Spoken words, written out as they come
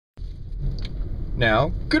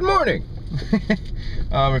Now, good morning!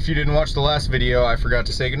 If you didn't watch the last video, I forgot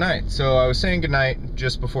to say goodnight. So I was saying goodnight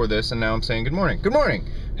just before this, and now I'm saying good morning. Good morning!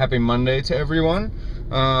 Happy Monday to everyone.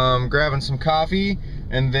 Grabbing some coffee,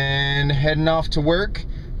 and then heading off to work,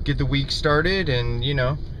 get the week started, and, you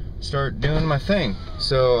know, start doing my thing.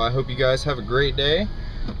 So I hope you guys have a great day,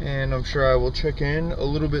 and I'm sure I will check in a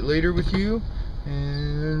little bit later with you,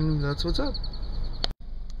 and that's what's up.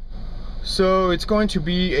 So it's going to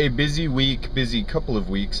be a busy week, busy couple of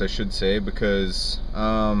weeks I should say, because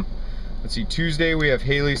let's see, Tuesday we have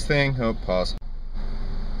Haley's thing. Oh, pause.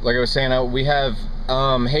 Like I was saying, we have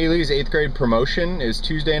Haley's 8th grade promotion is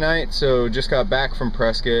Tuesday night, so just got back from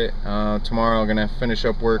Prescott. Tomorrow I'm gonna finish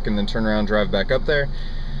up work and then turn around, drive back up there,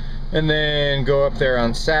 and then go up there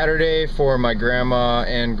on Saturday for my grandma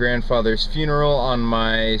and grandfather's funeral on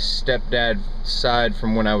my stepdad's side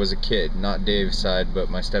from when I was a kid. Not Dave's side,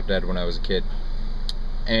 but my stepdad when I was a kid.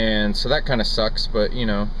 And so that kind of sucks, but you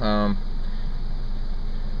know,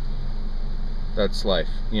 that's life,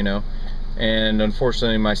 you know. And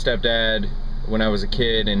unfortunately my stepdad when I was a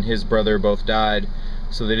kid and his brother both died,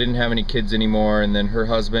 so they didn't have any kids anymore. And then her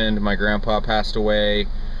husband, my grandpa, passed away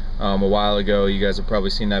a while ago. You guys have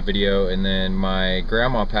probably seen that video. And then my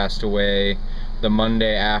grandma passed away the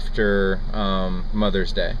Monday after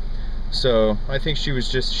Mother's Day. So I think she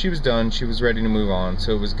was done. She was ready to move on,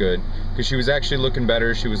 so it was good, because she was actually looking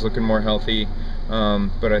better. She was looking more healthy,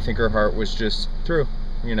 but I think her heart was just through,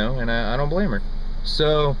 you know, and I don't blame her.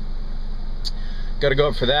 So got to go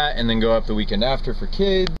up for that, and then go up the weekend after for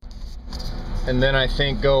kids. And then I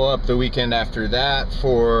think go up the weekend after that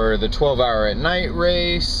for the 12-hour at night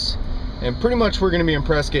race. And pretty much we're gonna be in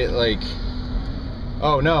Prescott like,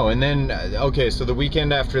 oh no, and then, okay, so the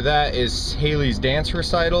weekend after that is Haley's dance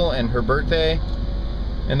recital and her birthday.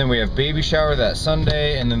 And then we have baby shower that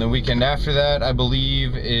Sunday, and then the weekend after that, I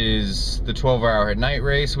believe, is the 12-hour at night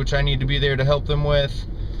race, which I need to be there to help them with.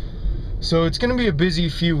 So it's gonna be a busy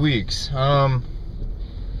few weeks,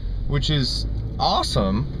 which is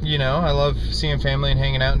awesome, you know. I love seeing family and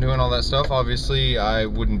hanging out and doing all that stuff. Obviously I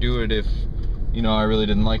wouldn't do it if, you know, I really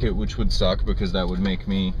didn't like it, which would suck, because that would make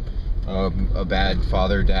me a bad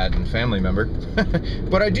father, dad, and family member.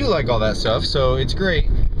 But I do like all that stuff, so it's great,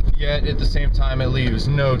 yet at the same time it leaves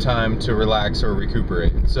no time to relax or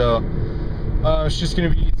recuperate. So it's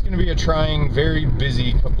gonna be a trying, very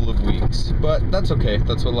busy couple of weeks, but that's okay.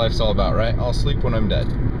 That's what life's all about, right? I'll sleep when I'm dead.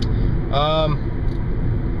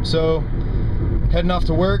 So heading off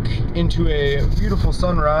to work into a beautiful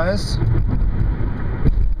sunrise,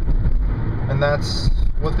 and that's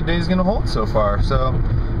what the day's gonna hold so far. So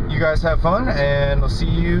you guys have fun, and I'll see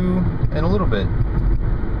you in a little bit.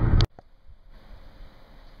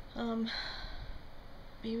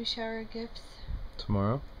 Baby shower gifts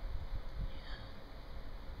Tomorrow?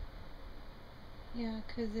 Yeah,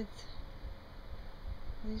 because these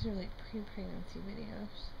are like pre-pregnancy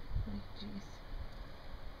videos. Like, jeez.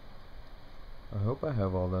 I hope I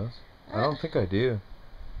have all those. I don't think I do.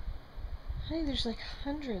 I think there's like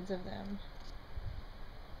hundreds of them.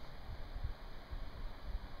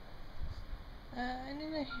 I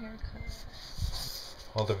need a haircut.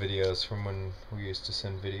 All the videos from when we used to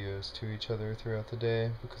send videos to each other throughout the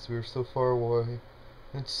day, because we were so far away.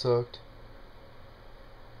 It sucked.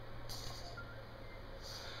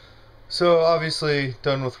 So obviously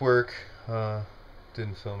done with work.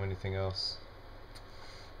 Didn't film anything else.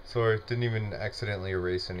 Sorry, didn't even accidentally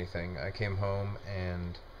erase anything. I came home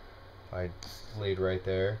and I laid right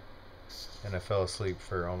there and I fell asleep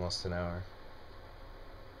for almost an hour.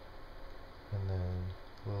 And then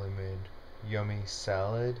Lily made yummy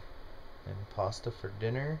salad and pasta for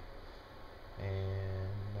dinner,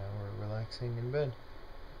 and now we're relaxing in bed.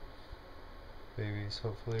 Baby's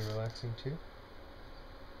hopefully relaxing too.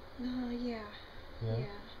 Yeah. Yeah?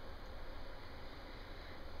 Yeah.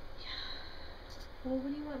 Well,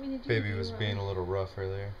 what do you want me to do? Baby was being a little rough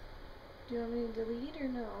earlier. Do you want me to delete or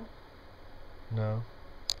no? No.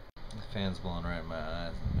 The fan's blowing right in my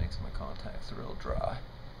eyes and makes my contacts real dry.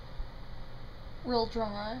 Real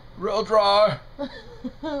dry. Real dry!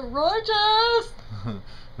 Righteous!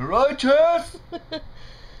 Righteous!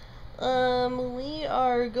 We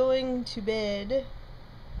are going to bed.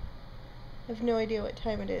 I have no idea what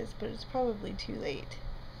time it is, but it's probably too late.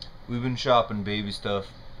 We've been shopping baby stuff.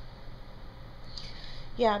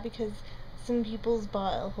 Yeah, because some people's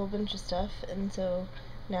bought a whole bunch of stuff, and so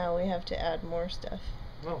now we have to add more stuff.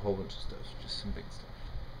 Not a whole bunch of stuff, just some big stuff.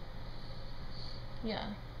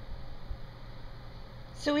 Yeah.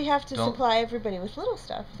 So we have to supply everybody with little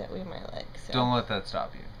stuff that we might like. So. Don't let that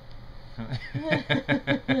stop you.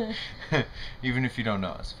 Even if you don't know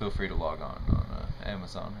us, feel free to log on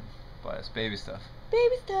Amazon Buy us baby stuff.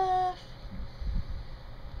 Baby stuff.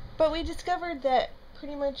 But we discovered that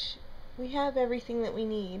pretty much we have everything that we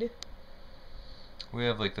need. We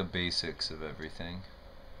have like the basics of everything.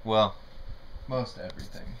 Well, most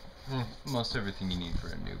everything. Most everything you need for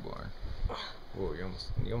a newborn. Whoa,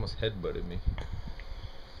 you almost headbutted me.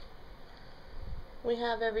 We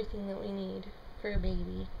have everything that we need for a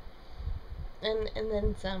baby. And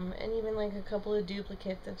then some. And even like a couple of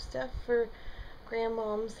duplicates of stuff for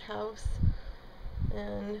grandmom's house.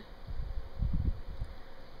 And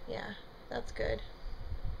yeah, that's good.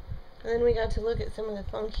 And then we got to look at some of the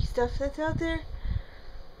funky stuff that's out there.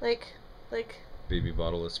 Like Baby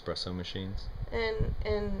bottle espresso machines.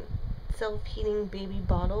 And self-heating baby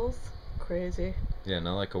bottles. Crazy. Yeah,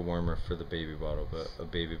 not like a warmer for the baby bottle, but a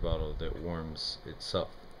baby bottle that warms itself.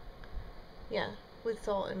 Yeah, with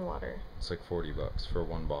salt and water. It's like $40 for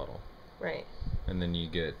one bottle. Right. And then you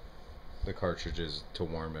get the cartridges to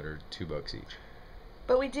warm it are $2 each.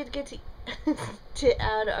 But we did get to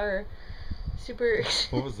add our super.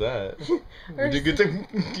 What was that? Our You did get to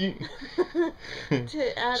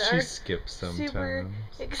add she our skips sometimes. super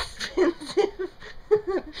expensive.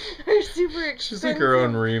 Our super expensive. She's like her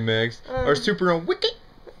own remix. Our super own wicket.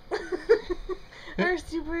 Our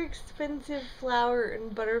super expensive flower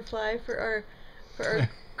and butterfly for our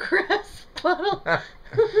grass bottle.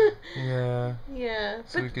 Yeah. Yeah.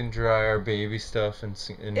 So we can dry our baby stuff in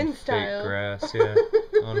fake style. grass, yeah,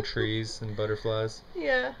 on trees and butterflies.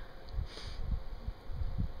 Yeah.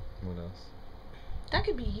 What else? That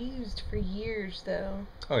could be used for years, though.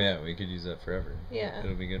 Oh yeah, we could use that forever. Yeah.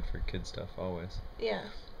 It'll be good for kid stuff always. Yeah.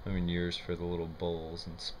 I mean, years for the little bowls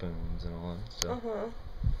and spoons and all that stuff.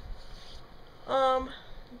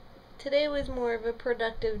 Today was more of a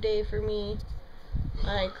productive day for me.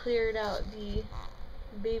 I cleared out the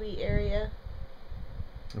baby area.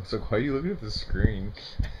 I was like, why are you looking at the screen?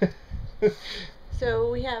 So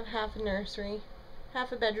we have half a nursery,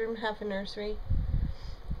 half a bedroom, half a nursery,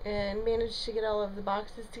 and managed to get all of the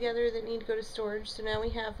boxes together that need to go to storage. So now we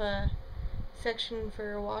have a section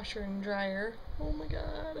for a washer and dryer. Oh my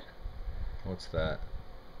god. What's that?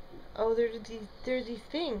 Oh, there's these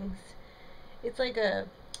things. It's like a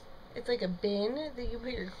bin that you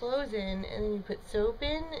put your clothes in, and then you put soap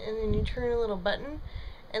in, and then you turn a little button,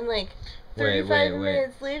 and like 35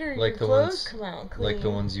 minutes later, like your clothes come out clean. Like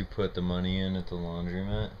the ones you put the money in at the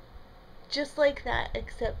laundromat? Just like that,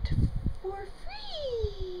 except for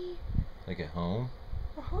free. Like at home?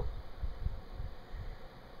 Uh-huh.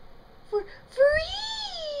 For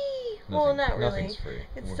free! Well, not really. Nothing's free.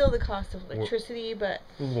 It's still the cost of electricity, but...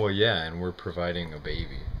 Well, yeah, and we're providing a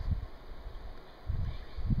baby.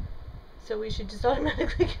 So we should just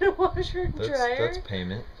automatically get a washer and dryer? That's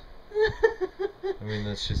payment. I mean,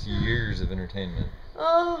 that's just years of entertainment.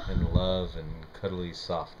 Oh. And love and cuddly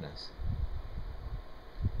softness.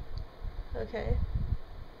 Okay.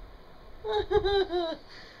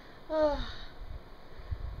 Oh.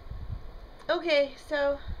 Okay,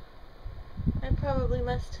 so I probably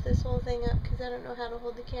messed this whole thing up because I don't know how to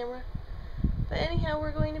hold the camera. But anyhow,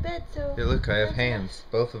 we're going to bed, so... Hey, look, I have that's hands.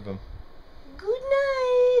 Both of them. Good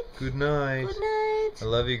night! Good night. Good night! I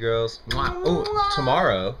love you, girls. Mwah. Oh,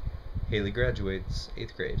 tomorrow, Haley graduates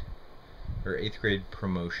 8th grade. Or 8th grade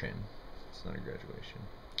promotion. It's not a graduation.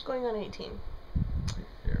 Going on 18.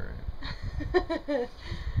 You're right.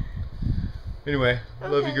 Anyway,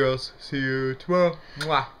 love you, girls. See you tomorrow.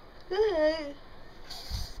 Mwah. Good night.